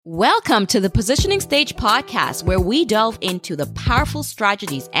Welcome to the Positioning Stage podcast, where we delve into the powerful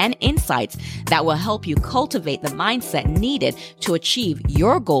strategies and insights that will help you cultivate the mindset needed to achieve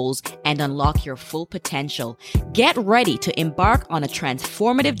your goals and unlock your full potential. Get ready to embark on a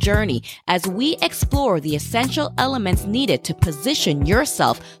transformative journey as we explore the essential elements needed to position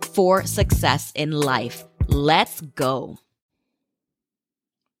yourself for success in life. Let's go.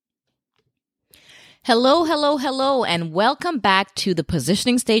 Hello, and welcome back to the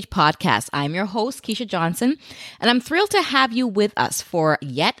Positioning Stage podcast. I'm your host, Keisha Johnson, and I'm thrilled to have you with us for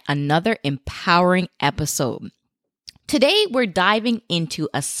yet another empowering episode. Today, we're diving into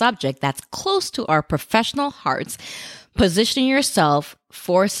a subject that's close to our professional hearts, positioning yourself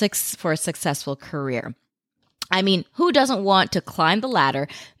for a successful career. I mean, who doesn't want to climb the ladder,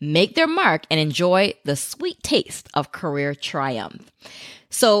 make their mark, and enjoy the sweet taste of career triumph?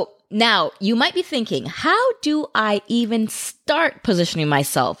 So, now, you might be thinking, how do I even start positioning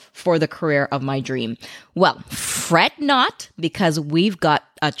myself for the career of my dream? Well, fret not, because we've got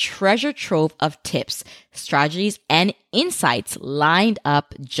a treasure trove of tips, strategies, and insights lined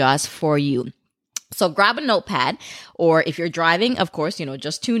up just for you. So grab a notepad, or if you're driving, of course,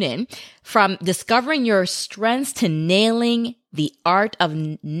 just tune in. From discovering your strengths to nailing the art of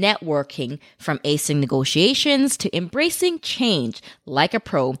networking, from acing negotiations to embracing change like a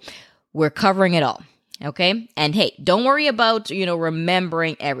pro, we're covering it all. Okay. And hey, don't worry about,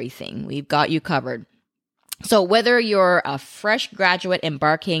 remembering everything. We've got you covered. So whether you're a fresh graduate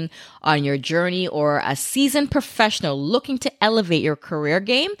embarking on your journey or a seasoned professional looking to elevate your career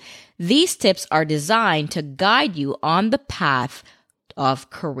game, these tips are designed to guide you on the path of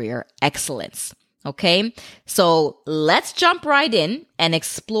career excellence. Okay, so let's jump right in and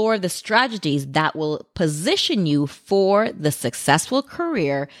explore the strategies that will position you for the successful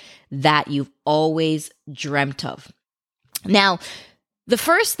career that you've always dreamt of. Now, the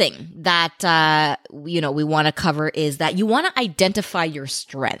first thing that, we want to cover is that you want to identify your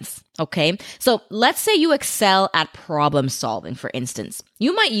strengths. Okay. So let's say you excel at problem solving, for instance.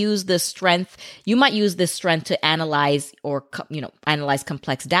 You might use this strength to analyze analyze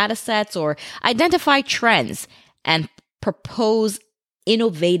complex data sets or identify trends and propose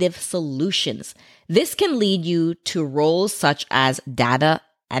innovative solutions. This can lead you to roles such as data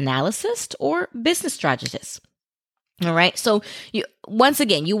analyst or business strategist. All right. So once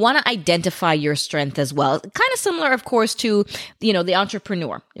again, you want to identify your strength as well. Kind of similar, of course, to, the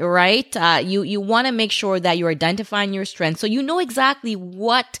entrepreneur, right? You want to make sure that you're identifying your strength so you know exactly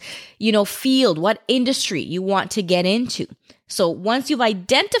what, field, what industry you want to get into. So once you've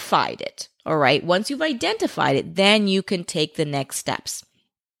identified it, then you can take the next steps.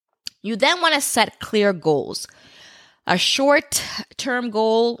 You then want to set clear goals. A short-term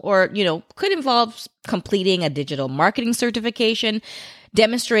goal could involve completing a digital marketing certification,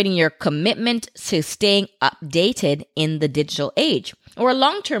 demonstrating your commitment to staying updated in the digital age. Or a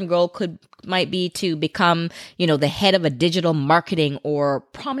long-term goal might be to become, the head of a digital marketing or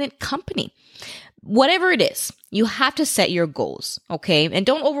prominent company. Whatever it is, you have to set your goals, okay? And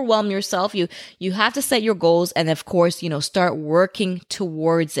don't overwhelm yourself. You have to set your goals and, of course, start working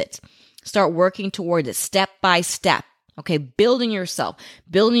towards it. Start working towards it step by step. Okay, building yourself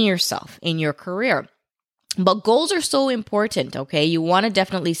in your career. But goals are so important, okay? You want to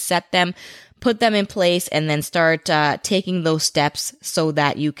definitely set them, put them in place, and then start taking those steps so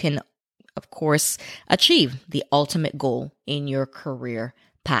that you can, of course, achieve the ultimate goal in your career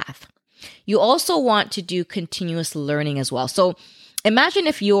path. You also want to do continuous learning as well. So imagine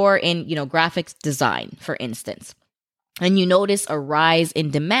if you're in, graphics design, for instance, and you notice a rise in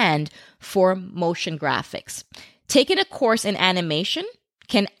demand for motion graphics. Taking a course in animation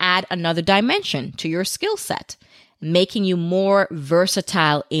can add another dimension to your skill set, making you more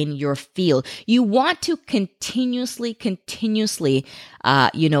versatile in your field. You want to continuously,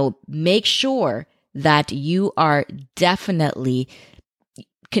 make sure that you are definitely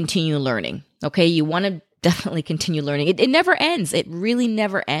continue learning. Okay. You want to definitely continue learning. It never ends. It really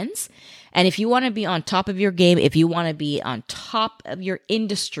never ends. And if you want to be on top of your game, if you want to be on top of your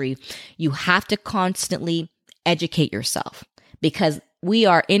industry, you have to constantly educate yourself, because we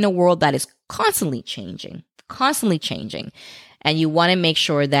are in a world that is constantly changing. And you want to make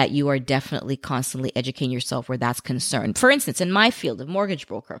sure that you are definitely constantly educating yourself where that's concerned. For instance, in my field of mortgage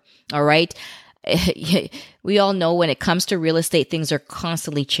broker, all right, we all know when it comes to real estate, things are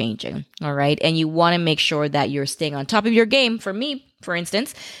constantly changing. All right. And you want to make sure that you're staying on top of your game. For me, for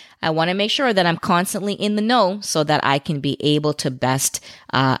instance, I want to make sure that I'm constantly in the know so that I can be able to best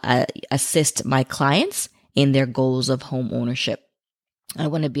assist my clients in their goals of home ownership. I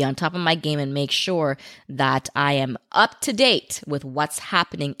want to be on top of my game and make sure that I am up to date with what's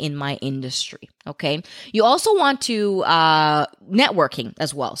happening in my industry. Okay. You also want to networking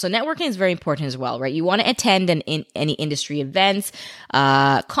as well. So networking is very important as well, right? You want to attend any industry events,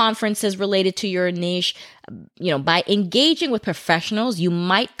 conferences related to your niche. By engaging with professionals, you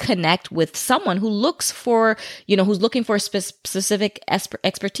might connect with someone who looks for, who's looking for specific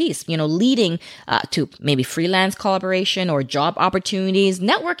expertise, leading to maybe freelance collaboration or job opportunities.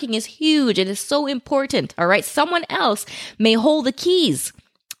 Networking is huge. It is so important. All right. Someone else may hold the keys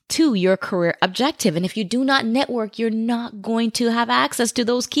to your career objective. And if you do not network, you're not going to have access to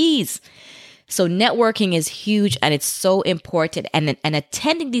those keys. So networking is huge and it's so important. And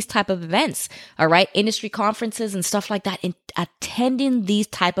attending these type of events, all right, industry conferences and stuff like that, attending these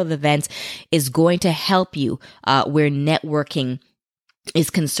type of events is going to help you where networking is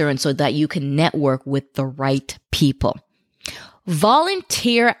concerned so that you can network with the right people.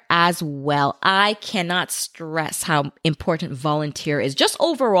 Volunteer as well. I cannot stress how important volunteer is just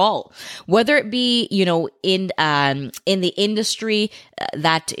overall, whether it be, in the industry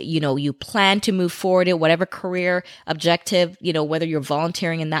that, you plan to move forward in whatever career objective, whether you're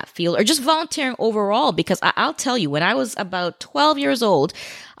volunteering in that field or just volunteering overall, because I'll tell you, when I was about 12 years old,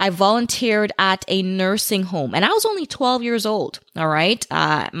 I volunteered at a nursing home and I was only 12 years old. All right.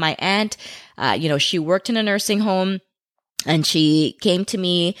 My aunt, she worked in a nursing home. And she came to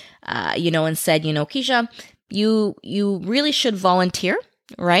me, and said, Keisha, you really should volunteer,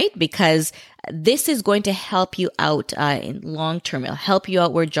 right? Because this is going to help you out in long term. It'll help you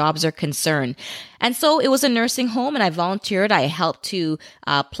out where jobs are concerned. And so it was a nursing home and I volunteered. I helped to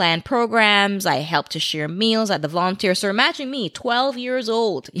plan programs. I helped to share meals at the volunteer. So imagine me, 12 years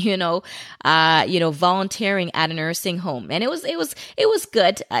old, volunteering at a nursing home. And it was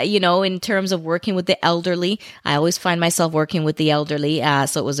good, in terms of working with the elderly. I always find myself working with the elderly.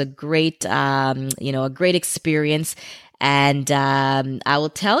 So it was a great, a great experience. And I will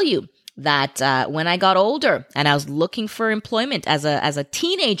tell you that when I got older and I was looking for employment as a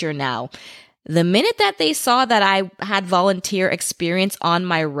teenager now, the minute that they saw that I had volunteer experience on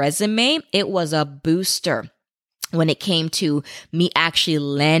my resume, it was a booster. When it came to me actually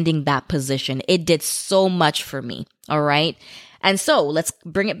landing that position, it did so much for me. All right. And so let's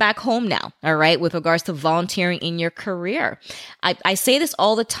bring it back home now, all right, with regards to volunteering in your career. I say this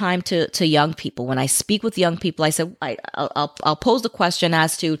all the time to young people. When I speak with young people, I say, I'll pose the question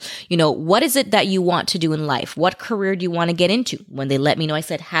as to, what is it that you want to do in life? What career do you want to get into? When they let me know, I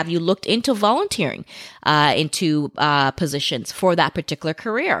said, have you looked into volunteering into positions for that particular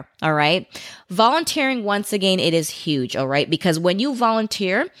career? All right. Volunteering, once again, it is huge. All right. Because when you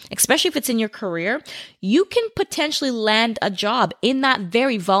volunteer, especially if it's in your career, you can potentially land a job in that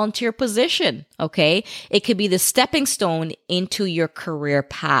very volunteer position. Okay. It could be the stepping stone into your career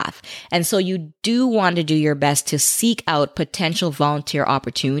path. And so you do want to do your best to seek out potential volunteer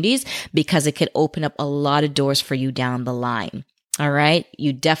opportunities because it could open up a lot of doors for you down the line. All right.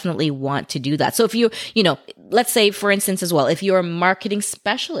 You definitely want to do that. So if let's say, for instance, as well, if you're a marketing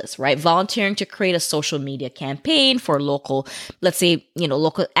specialist, right, volunteering to create a social media campaign for local, let's say,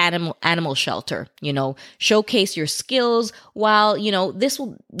 local animal shelter, showcase your skills while, this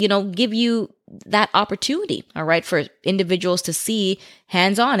will, give you that opportunity. All right. For individuals to see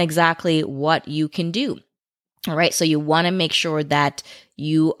hands-on exactly what you can do. All right. So you want to make sure that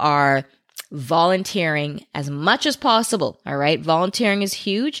you are volunteering as much as possible. All right. Volunteering is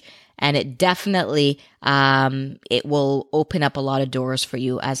huge and it definitely, it will open up a lot of doors for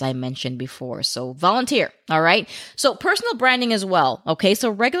you, as I mentioned before. So volunteer. All right. So personal branding as well. Okay. So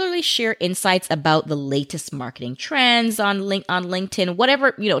regularly share insights about the latest marketing trends on LinkedIn,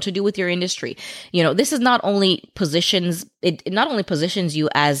 whatever, to do with your industry. This is not only positions, it not only positions you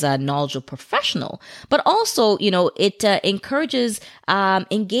as a knowledgeable professional, but also, it encourages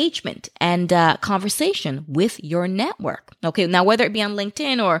engagement and conversation with your network. Okay. Now, whether it be on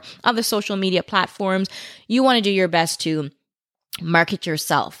LinkedIn or other social media platforms, you want to do your best to market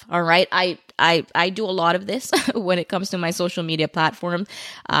yourself. All right. I do a lot of this when it comes to my social media platform.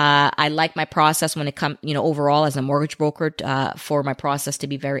 I like my process when it comes, overall as a mortgage broker, for my process to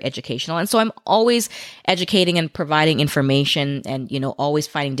be very educational. And so I'm always educating and providing information and, always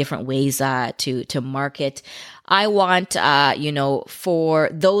finding different ways, to market. I want, for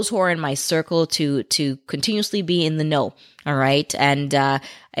those who are in my circle to continuously be in the know. All right. And,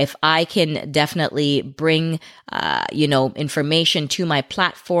 if I can definitely bring, information to my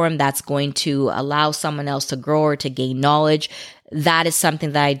platform that's going to allow someone else to grow or to gain knowledge, that is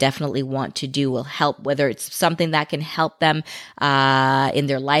something that I definitely want to do. Will help, whether it's something that can help them in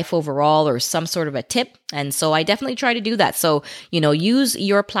their life overall or some sort of a tip. And so I definitely try to do that. So, use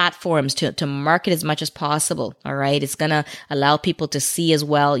your platforms to market as much as possible. All right. It's going to allow people to see as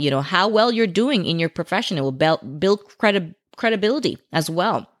well, how well you're doing in your profession. It will build credibility as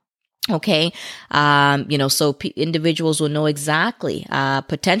well. Okay. So individuals will know exactly,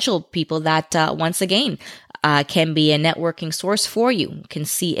 potential people that, once again, can be a networking source for you, can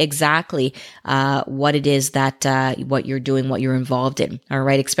see exactly, what it is that, what you're doing, what you're involved in. All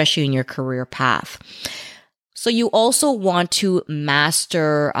right. Especially in your career path. So you also want to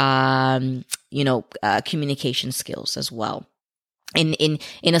master, communication skills as well. In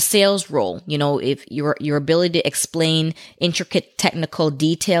a sales role, if your ability to explain intricate technical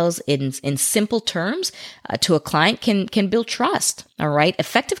details in simple terms to a client can build trust. All right.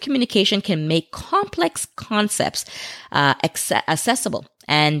 Effective communication can make complex concepts accessible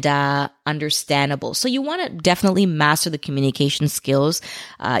and understandable. So you want to definitely master the communication skills.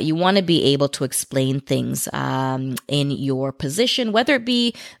 You want to be able to explain things in your position, whether it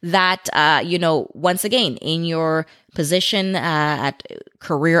be that, once again, in your position at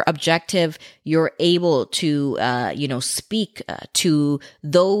career objective, you're able to, speak to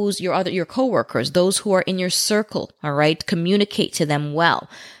your coworkers, those who are in your circle. All right. Communicate to them well.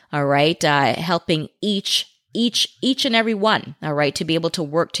 All right. Helping each and every one, all right, to be able to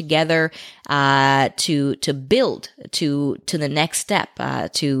work together, to build to the next step,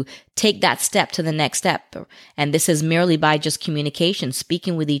 to take that step to the next step. And this is merely by just communication,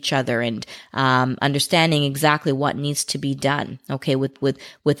 speaking with each other and, understanding exactly what needs to be done. Okay.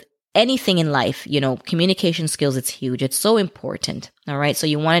 With anything in life, communication skills, it's huge. It's so important. All right. So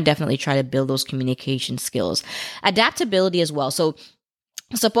you want to definitely try to build those communication skills, adaptability as well. So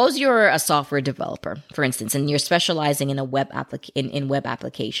suppose you're a software developer, for instance, and you're specializing in web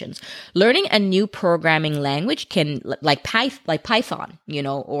applications. Learning a new programming language can, like Python,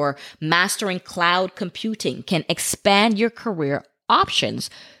 or mastering cloud computing can expand your career options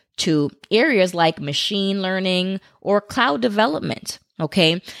to areas like machine learning or cloud development.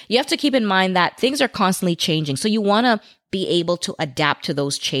 Okay. You have to keep in mind that things are constantly changing. So you want to be able to adapt to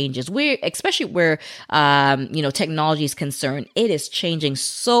those changes. Especially where, technology is concerned, it is changing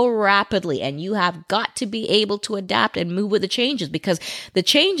so rapidly, and you have got to be able to adapt and move with the changes, because the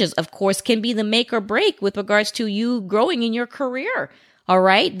changes, of course, can be the make or break with regards to you growing in your career. All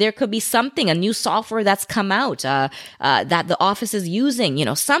right. There could be a new software that's come out, that the office is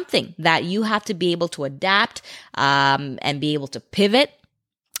using, something that you have to be able to adapt, and be able to pivot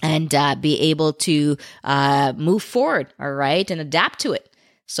and be able to move forward, all right, and adapt to it.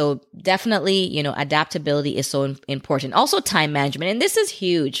 So definitely, adaptability is so important. Also, time management, and this is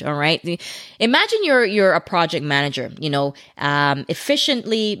huge, all right. Imagine you're a project manager.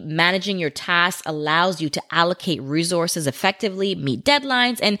 Efficiently managing your tasks allows you to allocate resources effectively, meet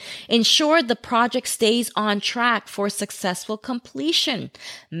deadlines, and ensure the project stays on track for successful completion.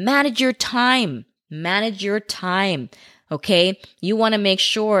 Manage your time. Okay. You want to make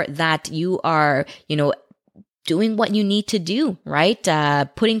sure that you are, doing what you need to do, right?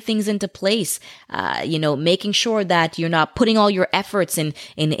 Putting things into place, making sure that you're not putting all your efforts in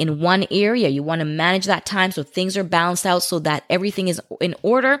one area. You want to manage that time so things are balanced out so that everything is in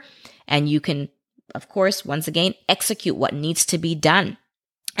order, and you can, of course, once again, execute what needs to be done.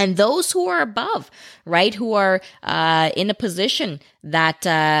 And those who are above, right, who are in a position that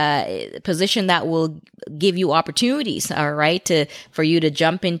will give you opportunities, all right, for you to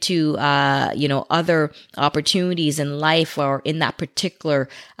jump into other opportunities in life, or in that particular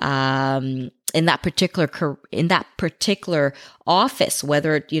office,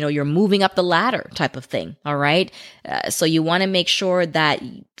 whether you're moving up the ladder type of thing. All right. So you want to make sure that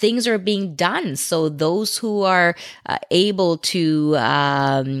things are being done. So those who are able to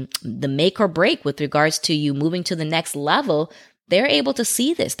the make or break with regards to you moving to the next level, they're able to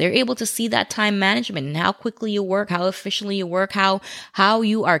see this. They're able to see that time management and how quickly you work, how efficiently you work, how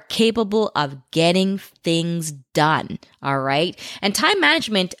you are capable of getting things done. All right. And time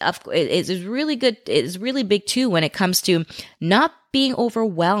management is really good. It's really big too when it comes to not being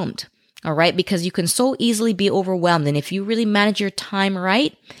overwhelmed. All right. Because you can so easily be overwhelmed. And if you really manage your time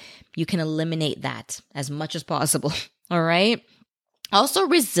right, you can eliminate that as much as possible. All right. Also,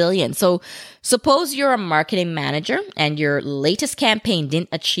 resilience. So suppose you're a marketing manager and your latest campaign didn't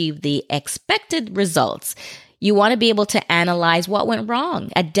achieve the expected results. You want to be able to analyze what went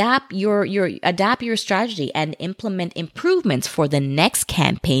wrong, adapt your strategy, and implement improvements for the next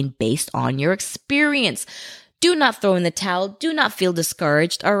campaign based on your experience. Do not throw in the towel. Do not feel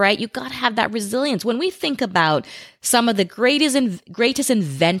discouraged. All right. You got to have that resilience. When we think about some of the greatest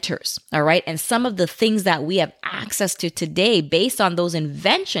inventors, all right, and some of the things that we have access to today based on those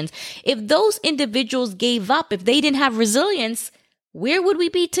inventions, if those individuals gave up, if they didn't have resilience, where would we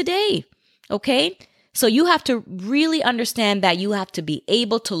be today? Okay. So you have to really understand that you have to be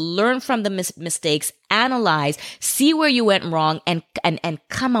able to learn from the mistakes, analyze, see where you went wrong, and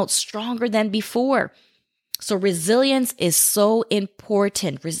come out stronger than before. So resilience is so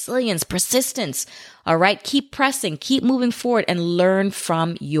important. Resilience, persistence. All right. Keep pressing, keep moving forward and learn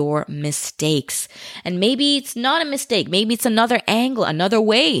from your mistakes. And maybe it's not a mistake. Maybe it's another angle, another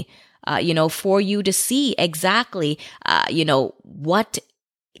way, for you to see exactly, what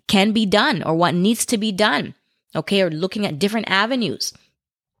can be done or what needs to be done. Okay. Or looking at different avenues.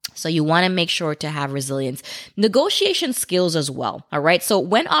 So you want to make sure to have resilience. Negotiation skills as well. All right. So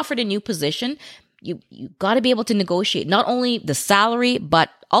when offered a new position, you got to be able to negotiate not only the salary, but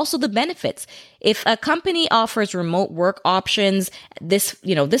also the benefits. If a company offers remote work options, this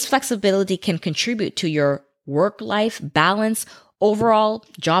flexibility can contribute to your work-life balance, overall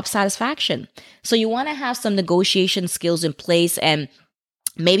job satisfaction. So you want to have some negotiation skills in place, and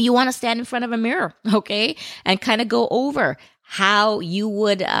maybe you want to stand in front of a mirror, okay, and kind of go over how you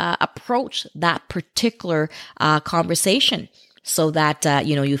would approach that particular conversation. So that,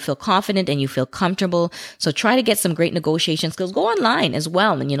 you feel confident and you feel comfortable. So try to get some great negotiation skills. Go online as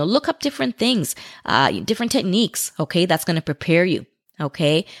well and, look up different things, different techniques. Okay. That's going to prepare you.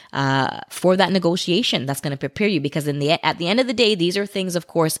 Okay. For that negotiation, that's going to prepare you because at the end of the day, these are things, of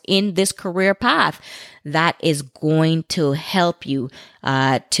course, in this career path that is going to help you,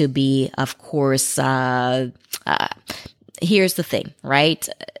 to be, of course, here's the thing, right?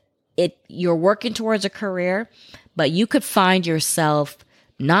 You're working towards a career, but you could find yourself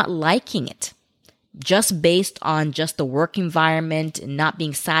not liking it just based on just the work environment and not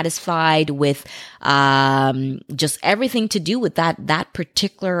being satisfied with just everything to do with that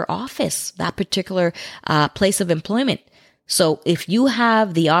particular office, that particular place of employment. So if you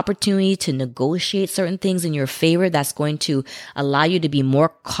have the opportunity to negotiate certain things in your favor, that's going to allow you to be more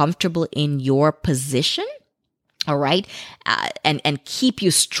comfortable in your position. All right. And keep you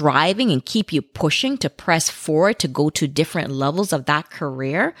striving and keep you pushing to press forward to go to different levels of that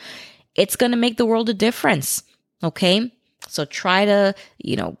career. It's going to make the world a difference. Okay. So try to,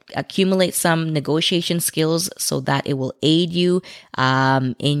 accumulate some negotiation skills so that it will aid you,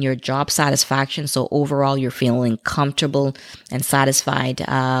 in your job satisfaction. So overall, you're feeling comfortable and satisfied,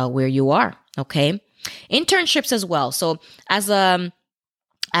 where you are. Okay. Internships as well. So as let's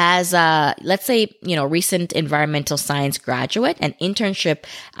say, recent environmental science graduate, an internship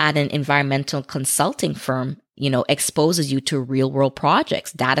at an environmental consulting firm, exposes you to real world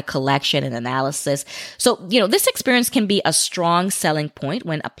projects, data collection and analysis. So, this experience can be a strong selling point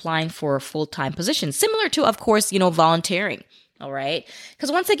when applying for a full-time position, similar to, of course, volunteering. All right.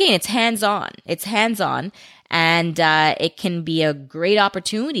 Because once again, it's hands-on. And it can be a great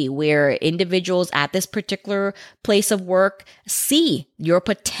opportunity where individuals at this particular place of work see your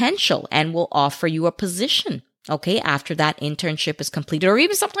potential and will offer you a position. Okay, after that internship is completed, or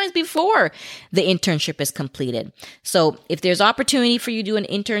even sometimes before the internship is completed. So if there's opportunity for you to do an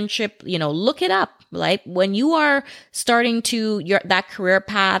internship, look it up. Like when you are starting that career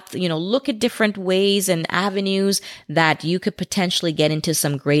path, look at different ways and avenues that you could potentially get into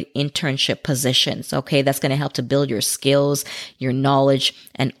some great internship positions. Okay, that's going to help to build your skills, your knowledge,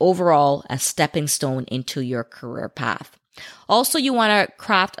 and overall a stepping stone into your career path. Also, you want to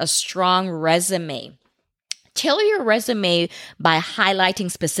craft a strong resume. Tailor your resume by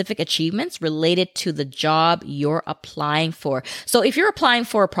highlighting specific achievements related to the job you're applying for. So if you're applying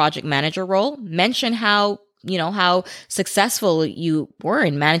for a project manager role, mention how successful you were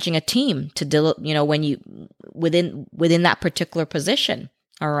in managing a team to deal, when you within that particular position.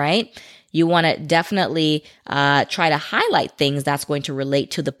 All right. You want to definitely try to highlight things that's going to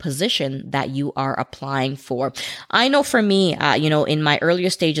relate to the position that you are applying for. I know for me, in my earlier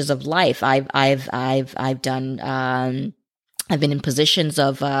stages of life, I've done, I've been in positions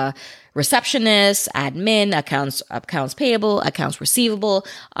of receptionist, admin, accounts payable, accounts receivable.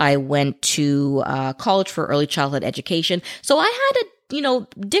 I went to college for early childhood education. So I had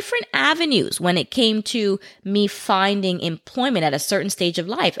different avenues when it came to me finding employment at a certain stage of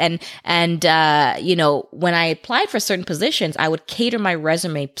life. And when I applied for certain positions, I would cater my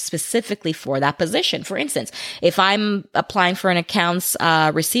resume specifically for that position. For instance, if I'm applying for an accounts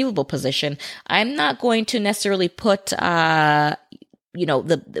receivable position, I'm not going to necessarily put my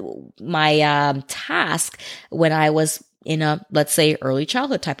task when I was in a, let's say, early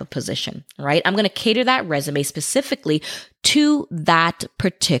childhood type of position, right? I'm going to cater that resume specifically to that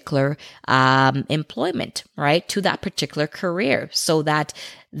particular employment, right? To that particular career, so that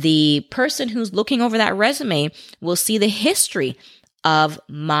the person who's looking over that resume will see the history of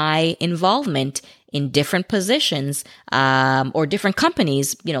my involvement in different positions or different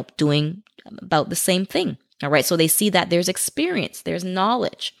companies, doing about the same thing. All right. So they see that there's experience, there's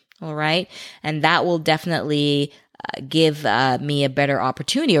knowledge. All right. And that will definitely give me a better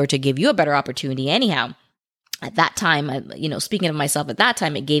opportunity, or to give you a better opportunity anyhow. At that time, speaking of myself, at that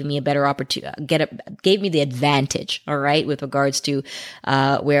time, it gave me a better opportunity, gave me the advantage, all right, with regards to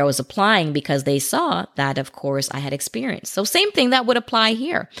where I was applying, because they saw that, of course, I had experience. So same thing that would apply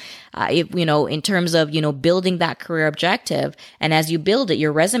here, in terms of, building that career objective. And as you build it,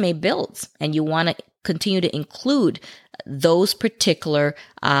 your resume builds, and you want to continue to include those particular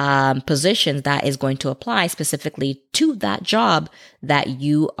positions that is going to apply specifically to that job that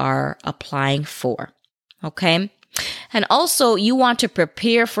you are applying for. Okay. And also you want to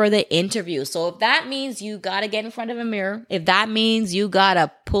prepare for the interview. So if that means you got to get in front of a mirror, if that means you got to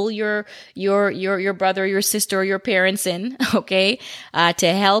pull your brother, your sister, or your parents in, okay,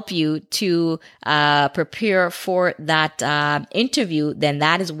 to help you to prepare for that interview, then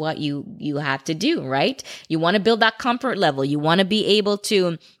that is what you have to do, right? You want to build that comfort level. You want to be able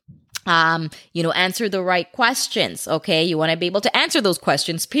to answer the right questions. Okay. You want to be able to answer those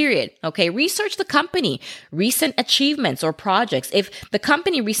questions, period. Okay. Research the company, recent achievements or projects. If the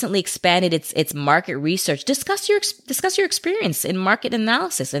company recently expanded its market research, discuss your experience in market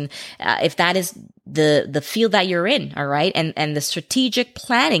analysis. And, if that is the field that you're in. All right. And the strategic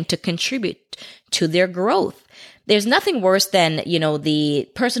planning to contribute to their growth. There's nothing worse than, the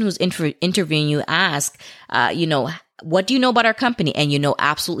person who's interviewing you ask, what do you know about our company? And you know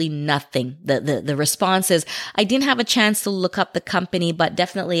absolutely nothing. The response is, I didn't have a chance to look up the company, but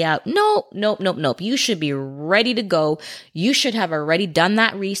definitely out. Nope. You should be ready to go. You should have already done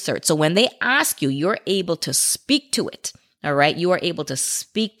that research. So when they ask you, you're able to speak to it. All right. You are able to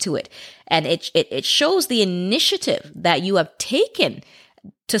speak to it. And it shows the initiative that you have taken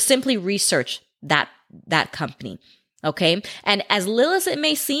to simply research that company. Okay. And as little as it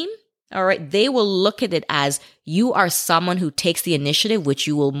may seem, all right, they will look at it as you are someone who takes the initiative, which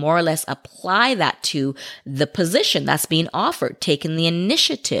you will more or less apply that to the position that's being offered, taking the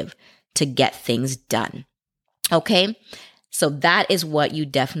initiative to get things done. Okay. So that is what you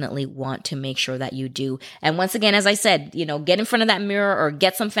definitely want to make sure that you do. And once again, as I said, get in front of that mirror, or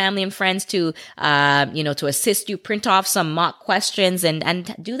get some family and friends to, to assist you, print off some mock questions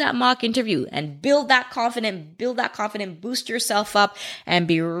and do that mock interview and build that confidence, boost yourself up and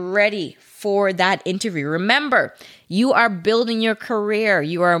be ready for that interview. Remember, you are building your career.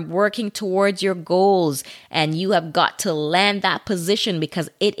 You are working towards your goals, and you have got to land that position, because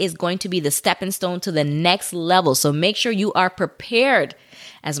it is going to be the stepping stone to the next level. So make sure you are prepared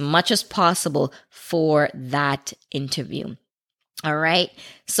as much as possible for that interview. All right.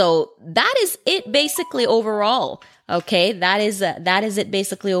 So that is it basically overall. Okay. That is it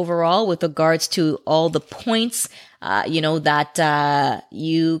basically overall with regards to all the points, that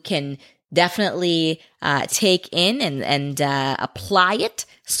you can definitely take in and apply it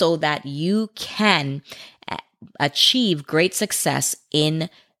so that you can achieve great success in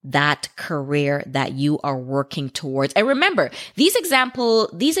that career that you are working towards. And remember, these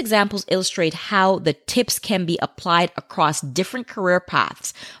examples illustrate how the tips can be applied across different career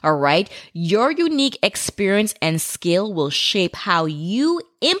paths. All right. Your unique experience and skill will shape how you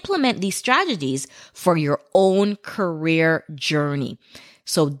implement these strategies for your own career journey.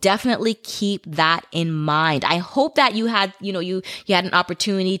 So definitely keep that in mind. I hope that you had, you had an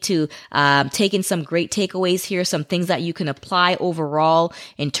opportunity to take in some great takeaways here, some things that you can apply overall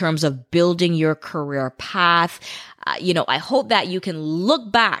in terms of building your career path. I hope that you can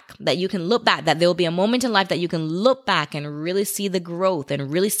look back, that there will be a moment in life that you can look back and really see the growth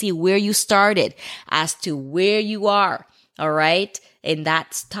and really see where you started as to where you are. All right. In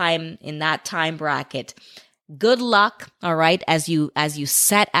that time bracket. Good luck, all right, as you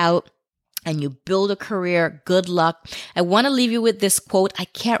set out and you build a career. Good luck. I want to leave you with this quote. I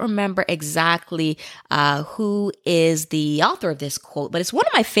can't remember exactly who is the author of this quote, but it's one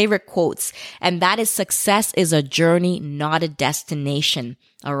of my favorite quotes, and that is, success is a journey, not a destination,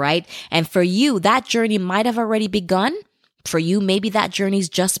 all right? And for you, that journey might have already begun. For you, maybe that journey's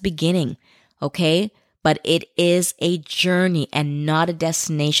just beginning, okay? But it is a journey and not a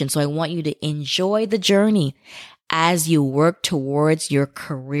destination. So I want you to enjoy the journey as you work towards your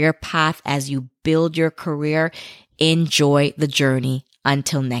career path, as you build your career. Enjoy the journey.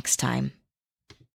 Until next time.